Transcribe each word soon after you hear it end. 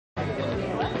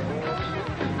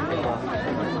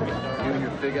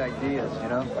big ideas, you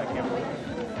know?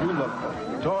 You look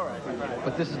Doris.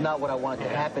 But this is not what I wanted to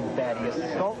happen, Thaddeus.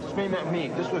 Don't scream at me.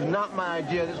 This was not my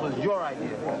idea. This was your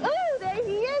idea. Oh, there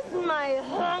he is, my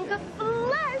hunk of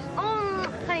flesh.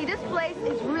 Honey, this place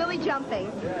is really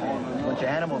jumping. Bunch of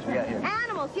animals we got here.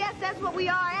 Animals, yes, that's what we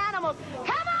are, animals.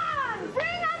 Come on, bring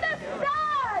on the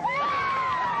studs!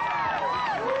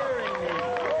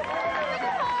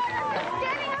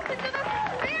 Getting us into the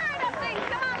spirit of things.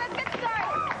 Come on, let's get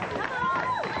started. Come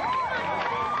on.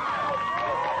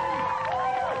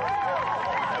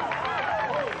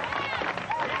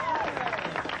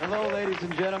 Hello, ladies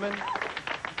and gentlemen.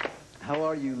 How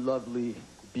are you, lovely,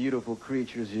 beautiful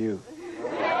creatures, you?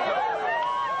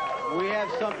 We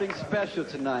have something special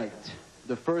tonight.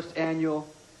 The first annual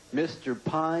Mr.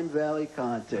 Pine Valley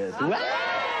Contest.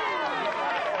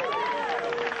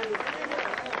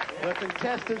 The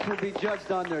contestants will be judged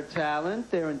on their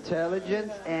talent, their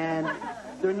intelligence, and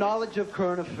their knowledge of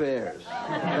current affairs.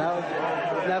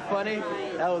 Isn't that funny?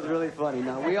 That was really funny.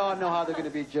 Now, we all know how they're going to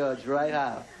be judged, right?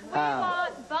 How? We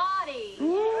want body.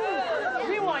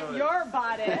 We want your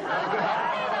body.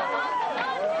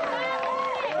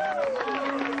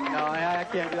 No, I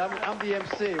can't do that. I'm the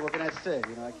MC. What can I say?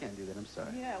 You know, I can't do that. I'm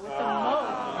sorry. Yeah, with the most.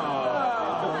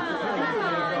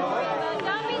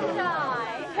 Don't be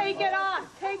shy. Take it off.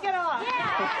 Take it off.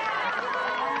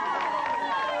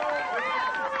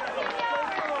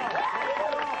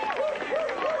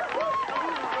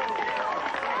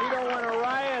 You don't want to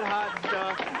riot, hot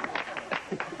stuff.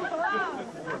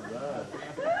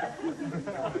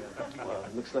 Well,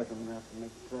 it looks like I'm going to have to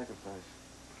make the sacrifice.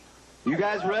 You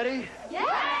guys ready? Yeah!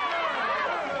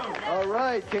 All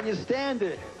right, can you stand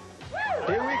it?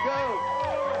 Here we go.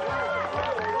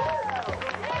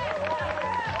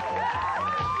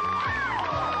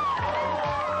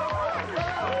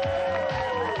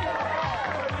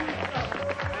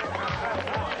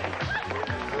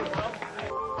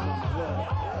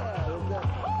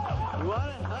 You want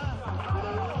it, huh?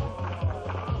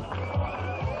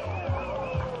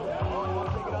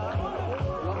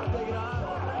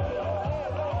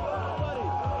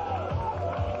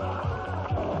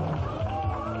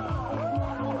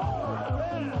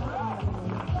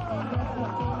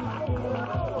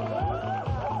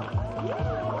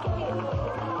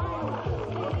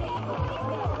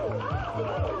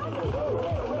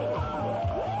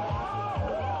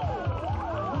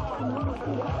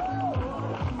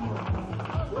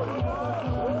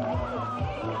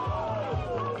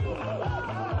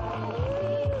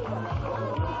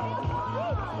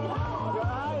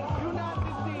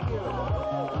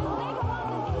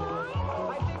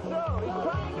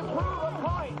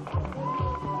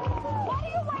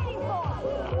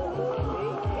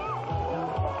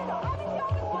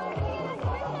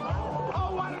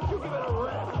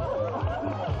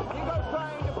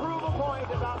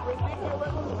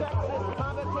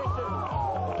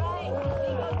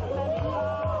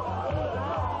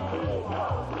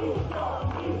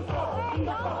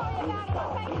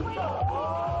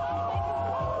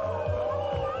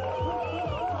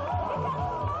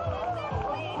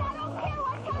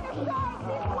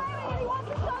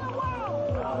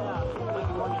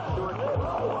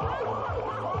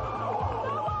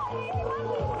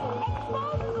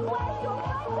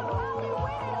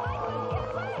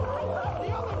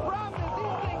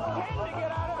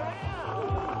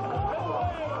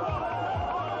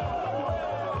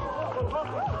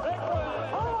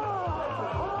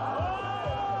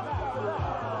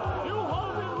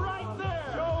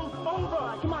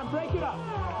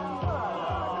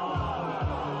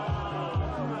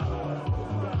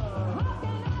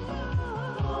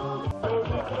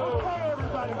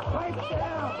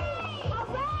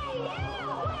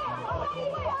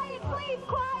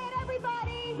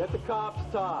 Let the cops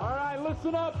talk. All right,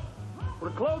 listen up.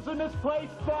 We're closing this place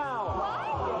down.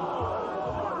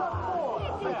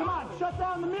 Hey, come on, shut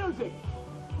down the music.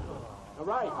 All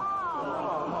right.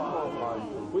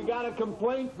 We got a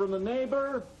complaint from the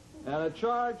neighbor and a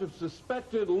charge of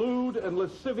suspected lewd and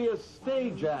lascivious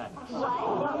stage acts. You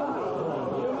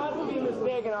must be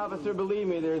mistaken, officer. Believe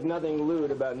me, there's nothing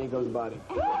lewd about Nico's body.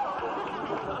 Hey,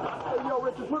 yo,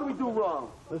 Richard, what do we do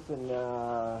wrong? Listen,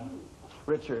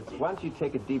 Richards, why don't you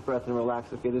take a deep breath and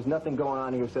relax, okay? There's nothing going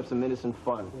on here except some innocent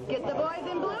fun. Get the boys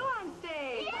in blue on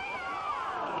stage. Yeah!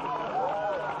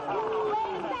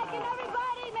 Wait a second,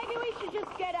 everybody. Maybe we should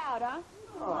just get out, huh?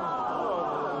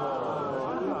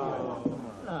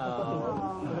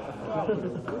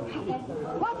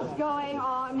 What's going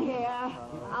on here?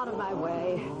 Out of my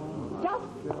way. Just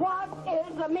what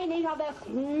is the meaning of this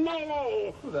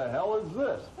melee? Who the hell is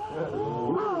this? I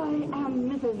am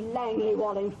Mrs. Langley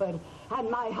Wallingford, and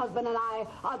my husband and I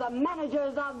are the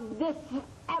managers of this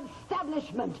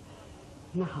establishment.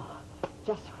 Now,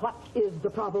 just what is the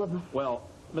problem? Well,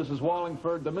 Mrs.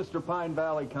 Wallingford, the Mr. Pine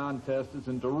Valley contest is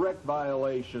in direct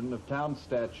violation of Town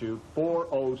Statute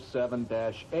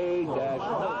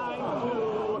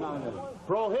 407-A-92,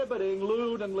 prohibiting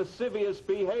lewd and lascivious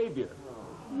behavior.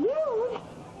 Lewd?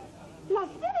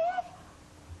 Lascivious?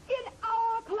 In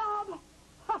our club?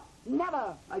 Huh,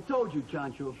 never. I told you,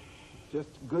 Chancho. Just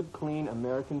good, clean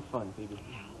American fun, Phoebe.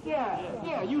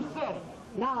 Yeah, you said it.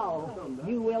 Now,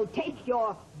 you will take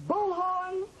your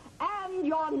bullhorn and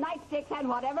your nightsticks and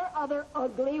whatever other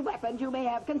ugly weapons you may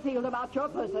have concealed about your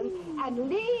person and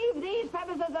leave these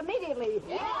premises immediately.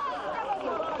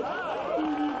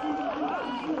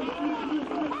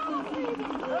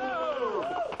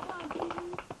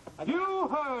 You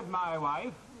heard my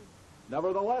wife.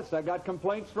 Nevertheless, I got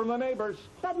complaints from the neighbors.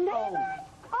 The neighbors?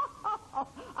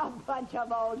 A bunch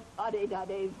of old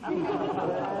fuddy-duddies.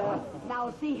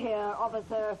 Now, see here,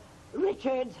 Officer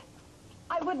Richards.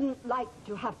 I wouldn't like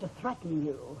to have to threaten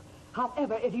you.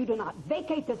 However, if you do not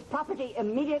vacate this property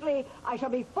immediately, I shall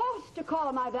be forced to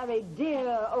call my very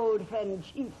dear old friend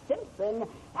Chief Simpson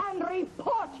and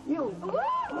report you.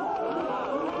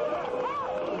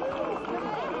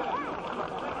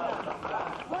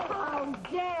 How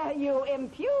dare you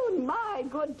impugn my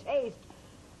good taste?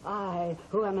 I,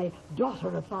 who am a daughter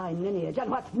of fine lineage,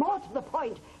 and what's more to the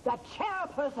point, the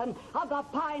chairperson of the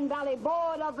Pine Valley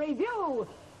Board of Review.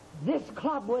 This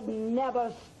club would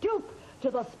never stoop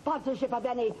to the sponsorship of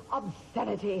any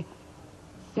obscenity.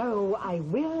 So I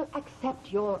will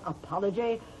accept your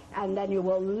apology, and then you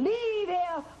will leave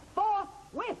here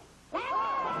forthwith.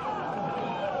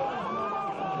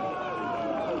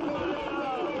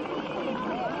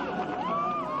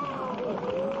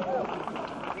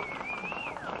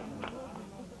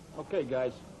 Okay,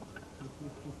 guys.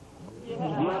 You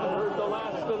haven't heard the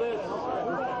last of this.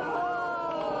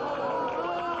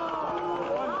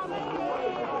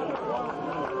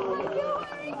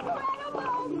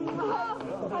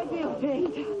 I feel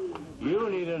faint. You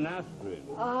need an aspirin.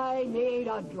 I need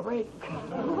a drink.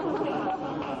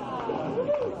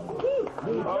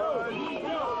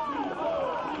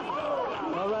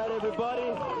 All right,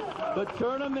 everybody. The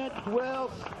tournament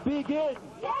will begin.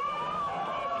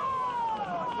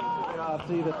 I'll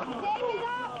see that.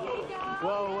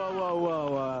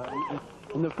 Whoa.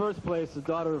 In the first place, the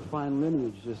daughter of fine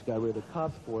lineage just got rid of the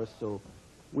cops for us, so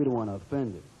we don't want to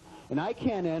offend her. And I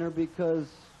can't enter because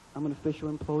I'm an official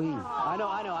employee. I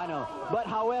know. But,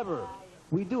 however,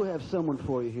 we do have someone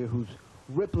for you here whose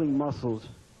rippling muscles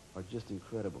are just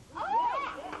incredible.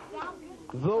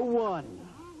 The one,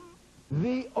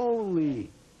 the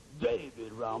only,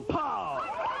 David Rampal.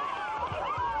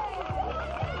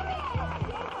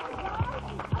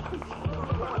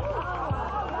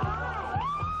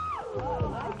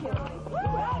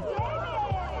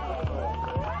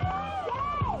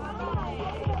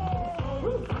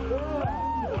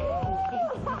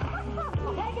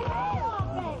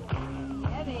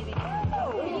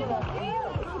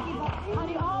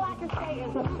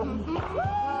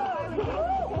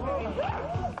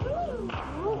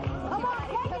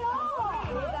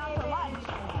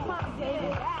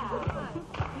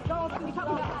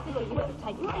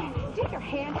 Take your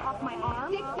hand off my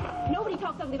arm. Dixie, nobody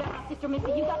talks ugly about my sister,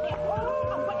 Missy. You got that?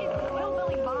 What is this,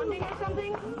 hillbilly bonding or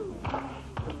something?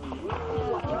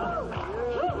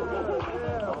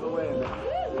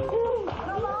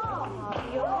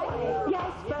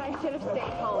 Yes, but I should have stayed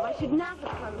home. I should not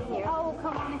have come here. Oh,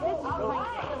 come on. If this is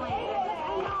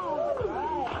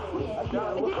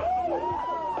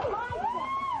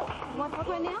want to talk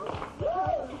right now?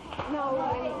 No,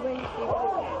 when you see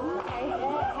okay.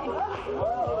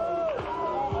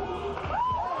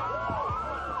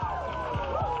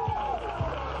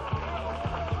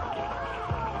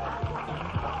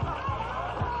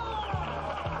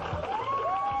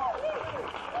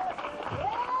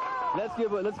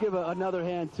 Let's give another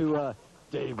hand to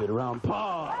David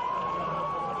Rampal.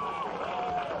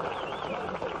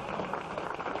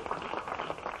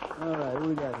 All right, what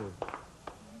we got here?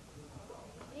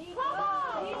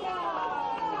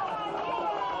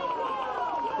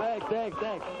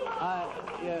 Thanks.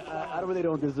 I really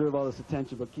don't deserve all this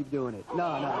attention, but keep doing it.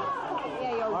 No.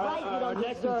 Yeah, you're right. You Our don't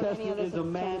next deserve any of contestant this is a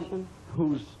man attention.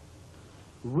 whose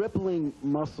rippling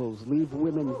muscles leave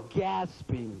women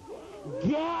gasping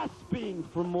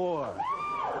for more.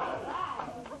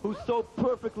 Who so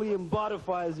perfectly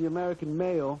embodifies the American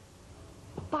male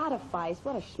Spotify's,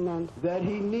 what a schment. that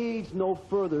he needs no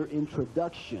further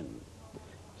introduction.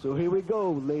 So here we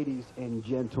go, ladies and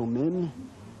gentlemen.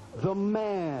 The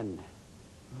man,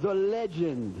 the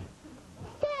legend,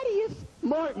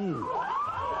 Martin.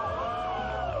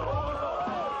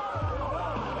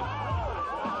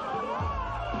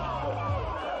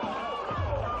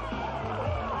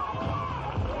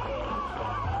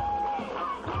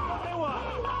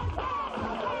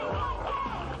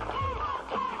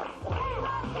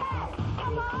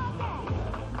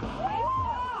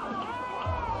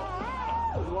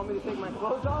 You want me to take my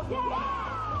clothes off?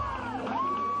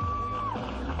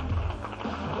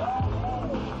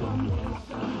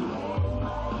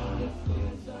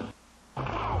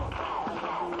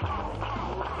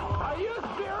 Are you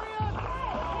serious?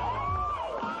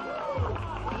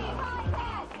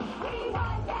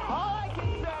 All I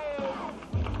can say is,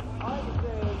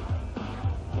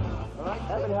 All right,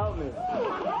 Evan, help me.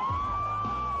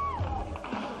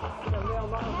 Nail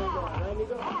my finger on, right,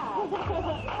 Nico?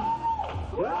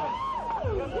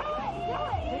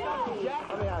 Jack,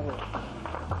 let me out here.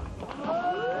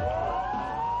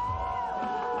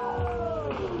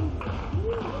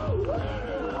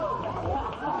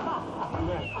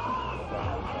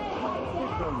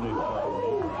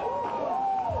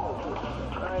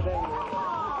 All right, thank you.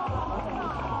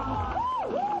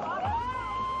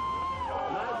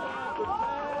 nice hand for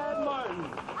Ted Martin.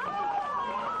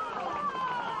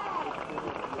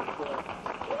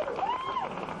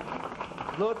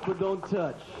 Look, but don't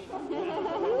touch.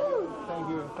 Thank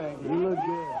you, thank you. You look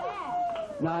good.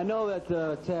 Now, I know that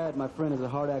Tad, my friend, is a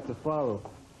hard act to follow.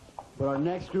 But our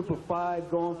next group of 5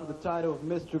 going for the title of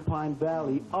Mr. Pine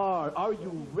Valley are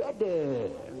you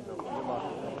ready?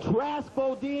 Trask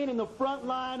Bodine in the front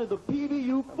line of the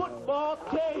PVU football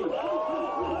team.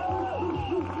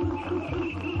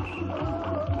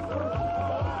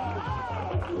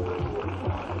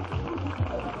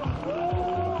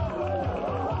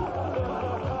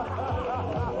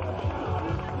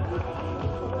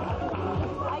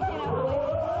 I cannot believe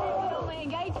it. I've been only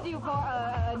engaged to you for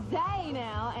a day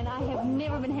now, and I have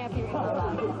never been happier in my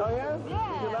life. Oh, yeah?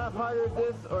 Yeah. Did you laugh harder at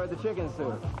this or at the chicken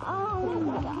soup?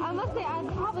 I must say, I'd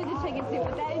probably just chicken soup,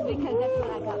 but that is because that's when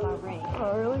I got my ring.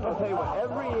 Oh, really? I'll tell you what,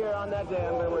 every year on that day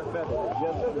I'm going to wear feathers.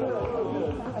 Just for you.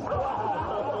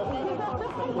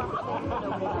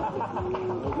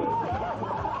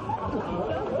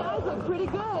 Those guys look pretty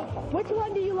good. Which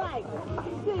one do you like?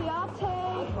 See, I'll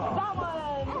take that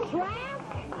one. Trask?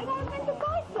 I got a bunch of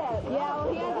biceps. Yeah,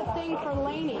 well, he has a thing for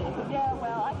Laney. Yeah,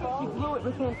 well, I guess you blew it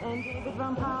with him and Jimmy the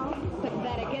drum pile.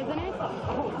 Pathetic, isn't it? Come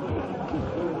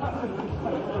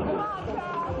on,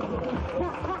 Trask.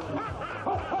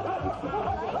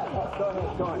 Go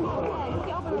ahead, go on. Yeah,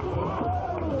 he opened his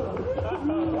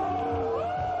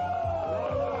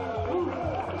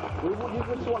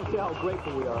You just want to see how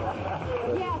grateful we are.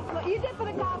 Yes, what you did for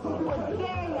the costume was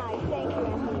very nice. Thank you,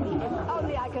 Anthony.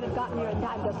 Only I could have gotten here in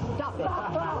time to stop it.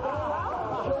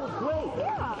 Show's great.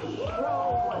 Yeah.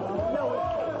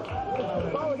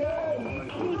 Vulgar,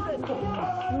 decent,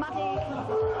 smutty.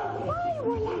 Why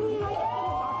were you like that?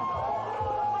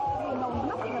 I know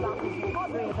nothing about this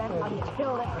extraordinary event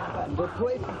until it happened. The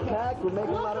place is packed. We're making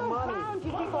a lot of Look money. around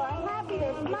you. People are happy.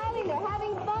 They're smiling. They're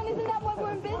having fun. Isn't that what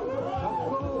we're in business?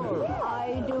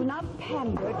 I do not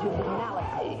pander to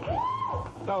banality.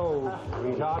 So,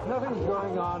 sweetheart, nothing's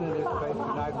going on in this place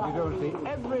tonight that you don't see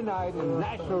every night in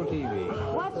national TV.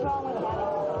 What's wrong with that?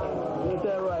 Is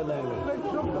that right, lady?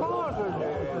 It's important,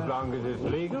 as long as it's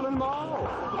legal and moral.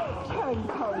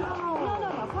 Turncoat. No.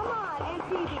 Come on, Aunt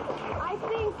Phoebe. I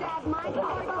think that my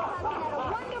gorgeous husband had a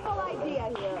wonderful idea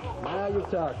here. Now you're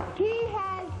talking. He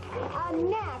has a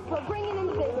knack for bringing in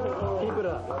business. Keep it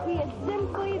up. He is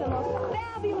simply the most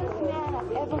fabulous man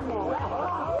I've ever met.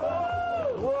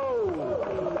 Whoa!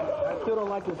 I still don't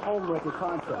like this home record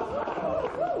contract.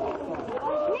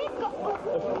 Nico!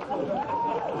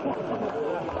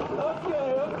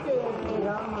 Okay.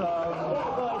 Young love.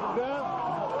 Boys and girls.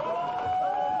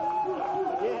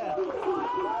 Yeah.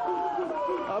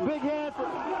 A big hand for...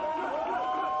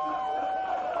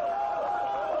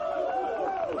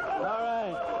 All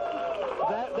right.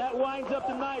 That winds up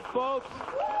the night, folks.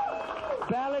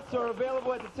 Ballots are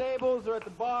available at the tables or at the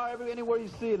bar, anywhere you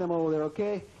see them over there,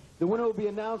 okay? The winner will be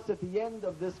announced at the end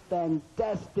of this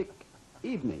fantastic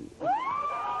evening.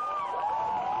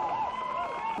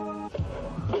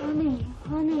 Honey,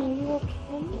 are you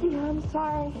okay? Yeah, I'm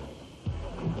sorry.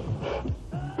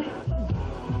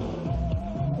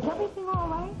 Is everything all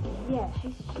right? Yeah,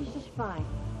 she's just fine.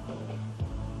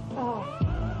 Oh.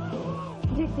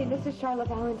 Dixie, this is Charlotte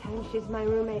Valentine. She's my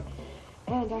roommate.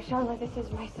 And Charlotte, this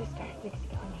is my sister, Dixie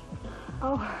Coney.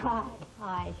 Oh, hi.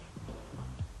 Hi.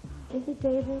 Is it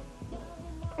David?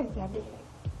 It's everything.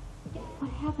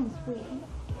 What happened, sweetie?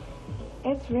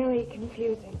 It's really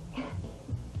confusing.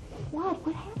 What?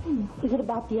 What happened? Is it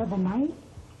about the other night?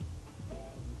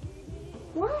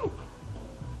 What?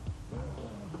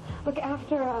 Look,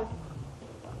 after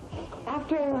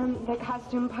the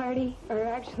costume party, or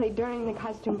actually during the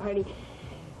costume party,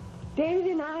 David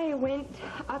and I went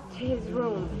up to his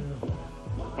room.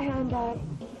 And,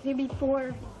 see,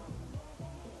 before,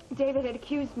 David had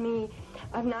accused me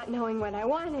of not knowing what I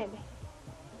wanted.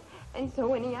 And so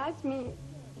when he asked me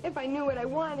if I knew what I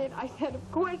wanted, I said,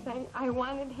 of course, I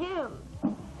wanted him.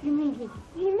 You mean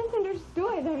He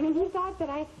misunderstood. I mean, he thought that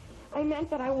I meant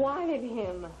that I wanted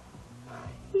him.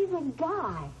 he's a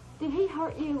guy? Did he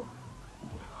hurt you?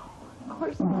 Of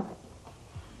course not.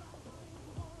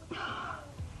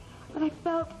 But I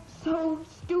felt so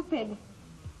stupid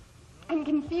and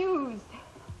confused.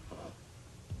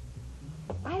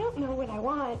 I don't know what I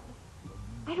want.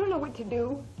 I don't know what to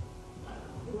do.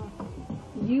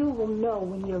 You will know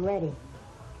when you're ready.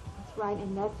 That's right,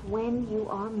 and that's when you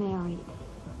are married.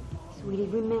 Sweetie,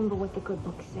 remember what the good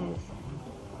book says.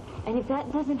 And if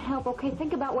that doesn't help, okay,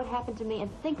 think about what happened to me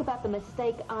and think about the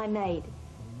mistake I made.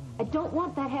 I don't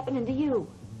want that happening to you.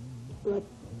 Look,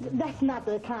 that's not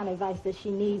the kind of advice that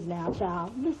she needs now,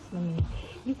 child. Listen,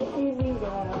 you can me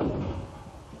well.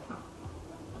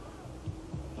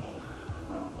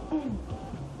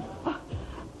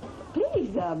 Please,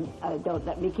 don't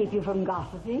let me keep you from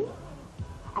gossiping.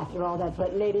 After all, that's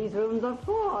what ladies' rooms are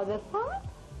for, this huh?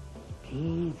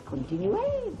 Please, continue.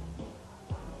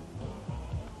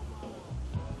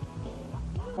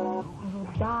 I will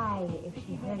die if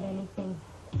she heard anything.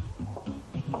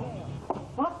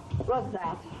 What was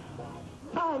that?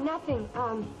 Oh, nothing.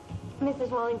 Mrs.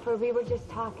 Wallingford, we were just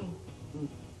talking.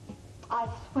 I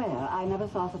swear I never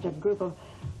saw such a group of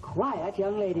quiet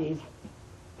young ladies.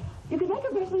 You can make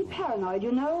a person paranoid,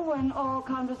 you know, when all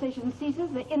conversation ceases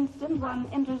the instant one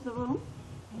enters the room.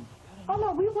 Oh,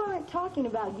 no, we weren't talking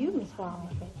about you, Miss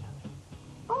Wallingford.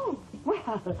 Oh,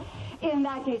 well, in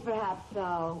that case, perhaps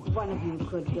one of you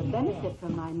could benefit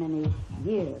from my many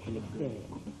years of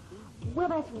experience. Well,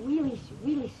 that's really,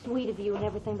 really sweet of you and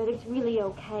everything, but it's really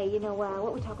okay. You know,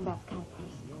 what we're talking about is kind of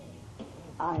personal.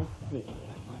 I see.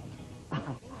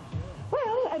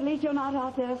 Well, at least you're not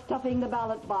out there stuffing the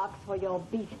ballot box for your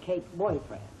beefcake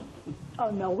boyfriend. Oh,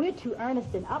 no, we're too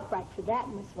earnest and upright for that,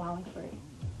 Miss Wallingford.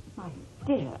 My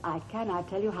dear, I cannot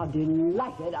tell you how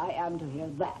delighted I am to hear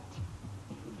that.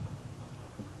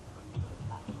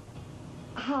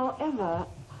 However,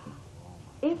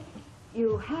 if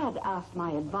you had asked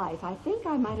my advice, I think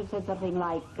I might have said something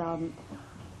like,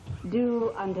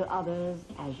 do unto others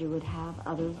as you would have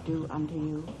others do unto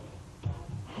you.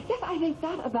 Yes, I think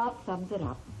that about sums it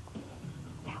up.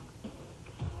 Now,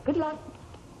 good luck.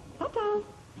 Ta-ta.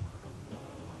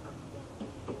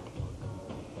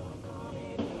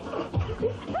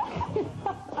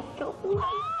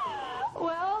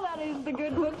 Well, that is the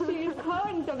good book she's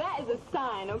quoting, so that is a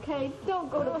sign, okay? Don't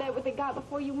go to bed with a guy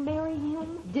before you marry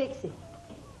him. Dixie,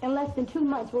 in less than 2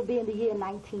 months, we'll be in the year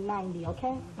 1990,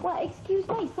 okay? Well, excuse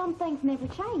me, some things never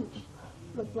change.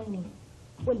 Look, Blaney,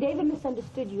 when David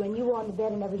misunderstood you and you were on the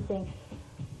bed and everything,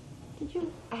 did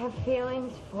you... I have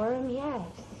feelings for him, yes.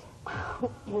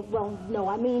 well, no,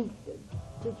 I mean,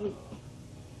 did you...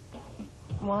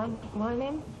 Want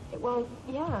him? Well,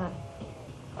 yeah.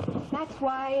 That's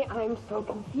why I'm so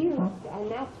confused,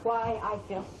 and that's why I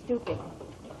feel stupid.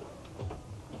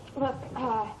 Look,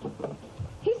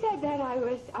 he said that I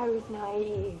was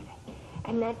naive,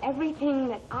 and that everything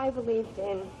that I believed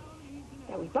in,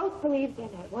 that we both believed in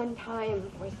at one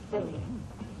time, was silly.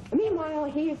 Meanwhile,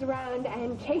 he is around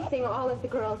and chasing all of the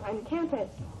girls on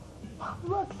campus.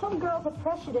 Look, some girls are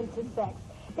pressured into sex.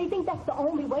 They think that's the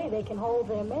only way they can hold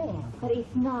their man. But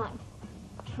it's not.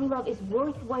 True love is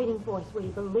worth waiting for, sweetie,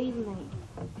 believe me.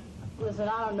 Listen,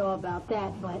 I don't know about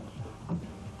that, but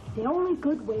The only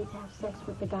good way to have sex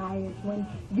with the guy is when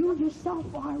you yourself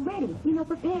are ready,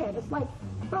 prepared. It's like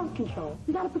birth control.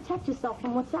 You got to protect yourself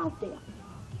from what's out there.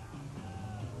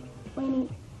 Laney,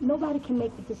 nobody can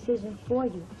make the decision for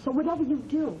you. So whatever you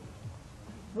do,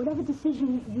 whatever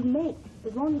decision you make,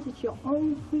 as long as it's your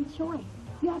own free choice,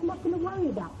 you have nothing to worry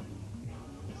about.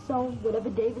 So whatever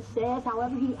David says,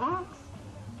 however he acts,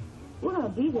 we're going to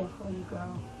be there for you,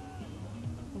 girl.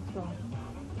 That's right.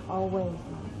 Always.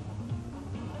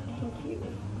 Thank you.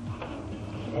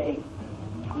 Okay.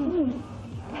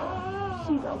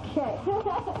 She's okay.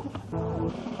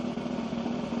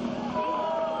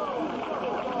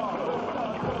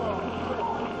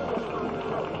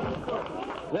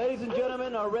 Ladies and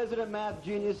gentlemen, our resident math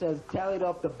genius has tallied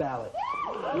up the ballot.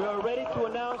 We are ready to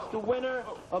announce the winner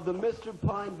of the Mr.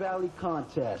 Pine Valley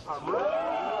contest. To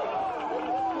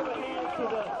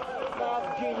the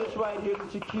math genius right here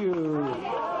that you cute.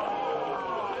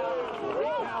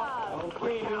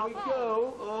 Okay, here we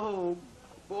go. Oh,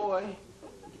 boy.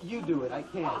 You do it. I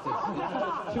can't. It's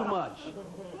just too much.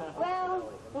 Well,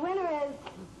 the winner is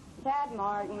Tad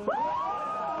Martin.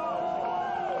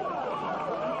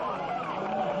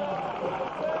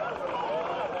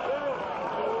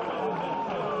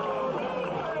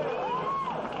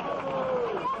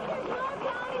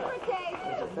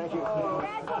 Thank you.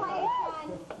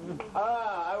 Congratulations.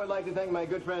 I would like to thank my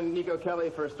good friend Nico Kelly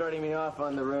for starting me off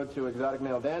on the road to exotic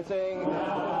male dancing. To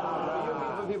you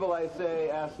beautiful people, I say,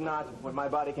 ask not what my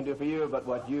body can do for you, but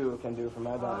what you can do for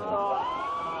my body.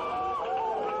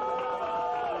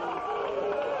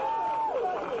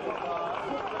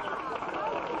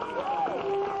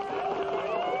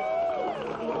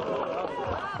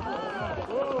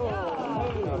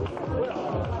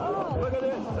 Look at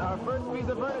this, our first piece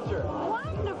of furniture.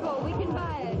 Wonderful. We can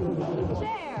buy a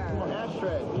chair.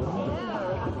 Ashtray.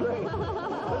 Yeah. Great.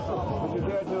 Listen,